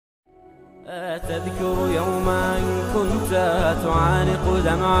تذكر يوما كنت تعانق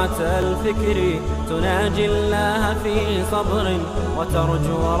دمعة الفكر تناجي الله في صبر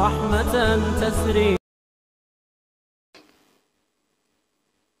وترجو رحمة تسري.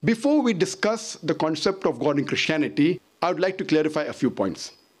 Before we discuss the concept of God in Christianity, I would like to clarify a few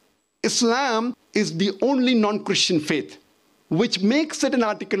points. Islam is the only non-Christian faith which makes it an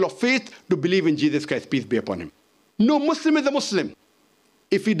article of faith to believe in Jesus Christ, peace be upon him. No Muslim is a Muslim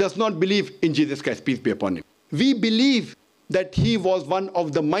if he does not believe in Jesus Christ, peace be upon him. We believe that he was one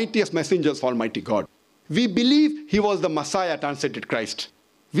of the mightiest messengers of Almighty God. We believe he was the Messiah, translated Christ.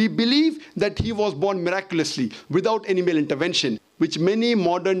 We believe that he was born miraculously without any male intervention, which many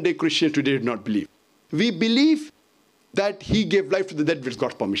modern day Christians today do not believe. We believe that he gave life to the dead with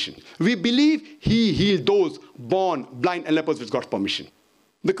God's permission. We believe he healed those born blind and lepers with God's permission.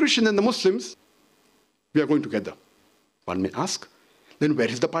 The Christians and the Muslims, we are going together. One may ask, then where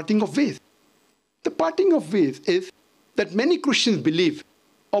is the parting of ways? The parting of ways is that many Christians believe,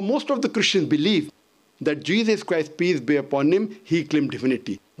 or most of the Christians believe, that Jesus Christ, peace be upon him, he claimed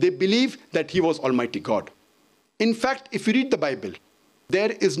divinity. They believe that he was Almighty God. In fact, if you read the Bible,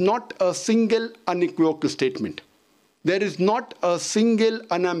 there is not a single unequivocal statement. There is not a single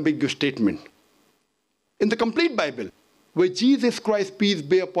unambiguous statement in the complete Bible where Jesus Christ, peace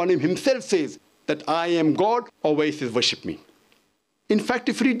be upon him, himself says that I am God, or where he says worship me. In fact,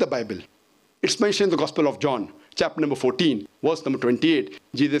 if you read the Bible, it's mentioned in the Gospel of John, chapter number 14, verse number 28.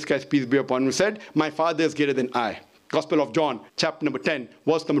 Jesus Christ, peace be upon him, said, my Father is greater than I. Gospel of John, chapter number 10,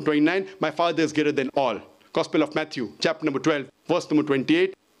 verse number 29, my Father is greater than all. Gospel of Mathew, chapter number 12, verse number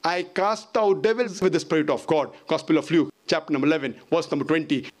 28, I cast out devils with the Spirit of God. Gospel of Luke, chapter number 11, verse number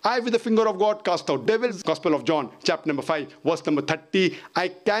 20, I with the finger of God cast out devils. Gospel of John, chapter number 5, verse number 30, I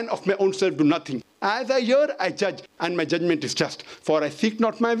can of my own self do nothing. As I hear, I judge, and my judgment is just. For I seek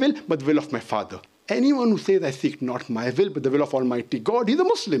not my will, but the will of my Father. Anyone who says, I seek not my will, but the will of Almighty God, he's a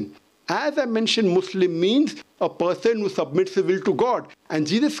Muslim. As I mentioned, Muslim means a person who submits his will to God. And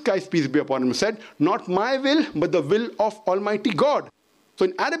Jesus Christ, peace be upon him, said, not my will, but the will of Almighty God. So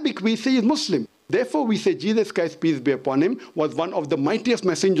in Arabic, we say he's Muslim. Therefore, we say Jesus Christ, peace be upon him, was one of the mightiest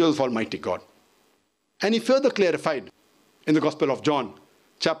messengers of Almighty God. And he further clarified in the Gospel of John,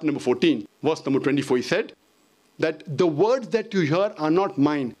 chapter number 14, verse number 24, he said that the words that you hear are not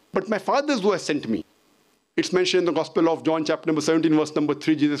mine, but my Father's who has sent me. It's mentioned in the Gospel of John, chapter number 17, verse number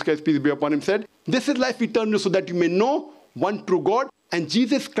 3, Jesus Christ, peace be upon him, said, this is life eternal, so that you may know one true God and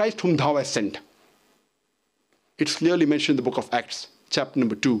Jesus Christ whom thou hast sent. It's clearly mentioned in the book of Acts, chapter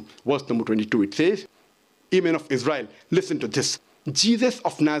number 2, verse number 22. It says, ye men of Israel, listen to this. Jesus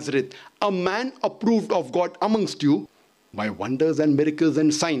of Nazareth, a man approved of God amongst you by wonders and miracles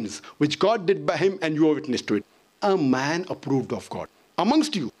and signs, which God did by him, and you are witness to it. A man approved of God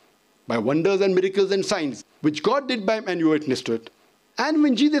amongst you by wonders and miracles and signs, which God did by him, and you are witness to it. And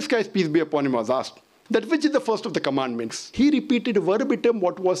when Jesus Christ, peace be upon him, was asked, that which is the first of the commandments, he repeated verbatim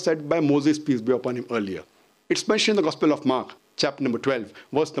what was said by Moses, peace be upon him, earlier. It's mentioned in the Gospel of Mark, chapter number 12,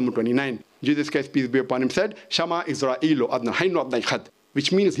 verse number 29. Jesus Christ, peace be upon him, said, Shama, Israelo, it.And, Hayna, Ikhad,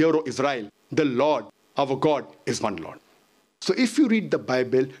 which means, hear, O Israel, the Lord, our God, is one Lord. So if you read the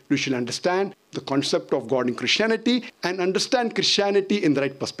Bible, you should understand the concept of God in Christianity and understand Christianity in the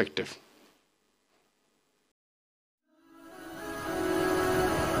right perspective.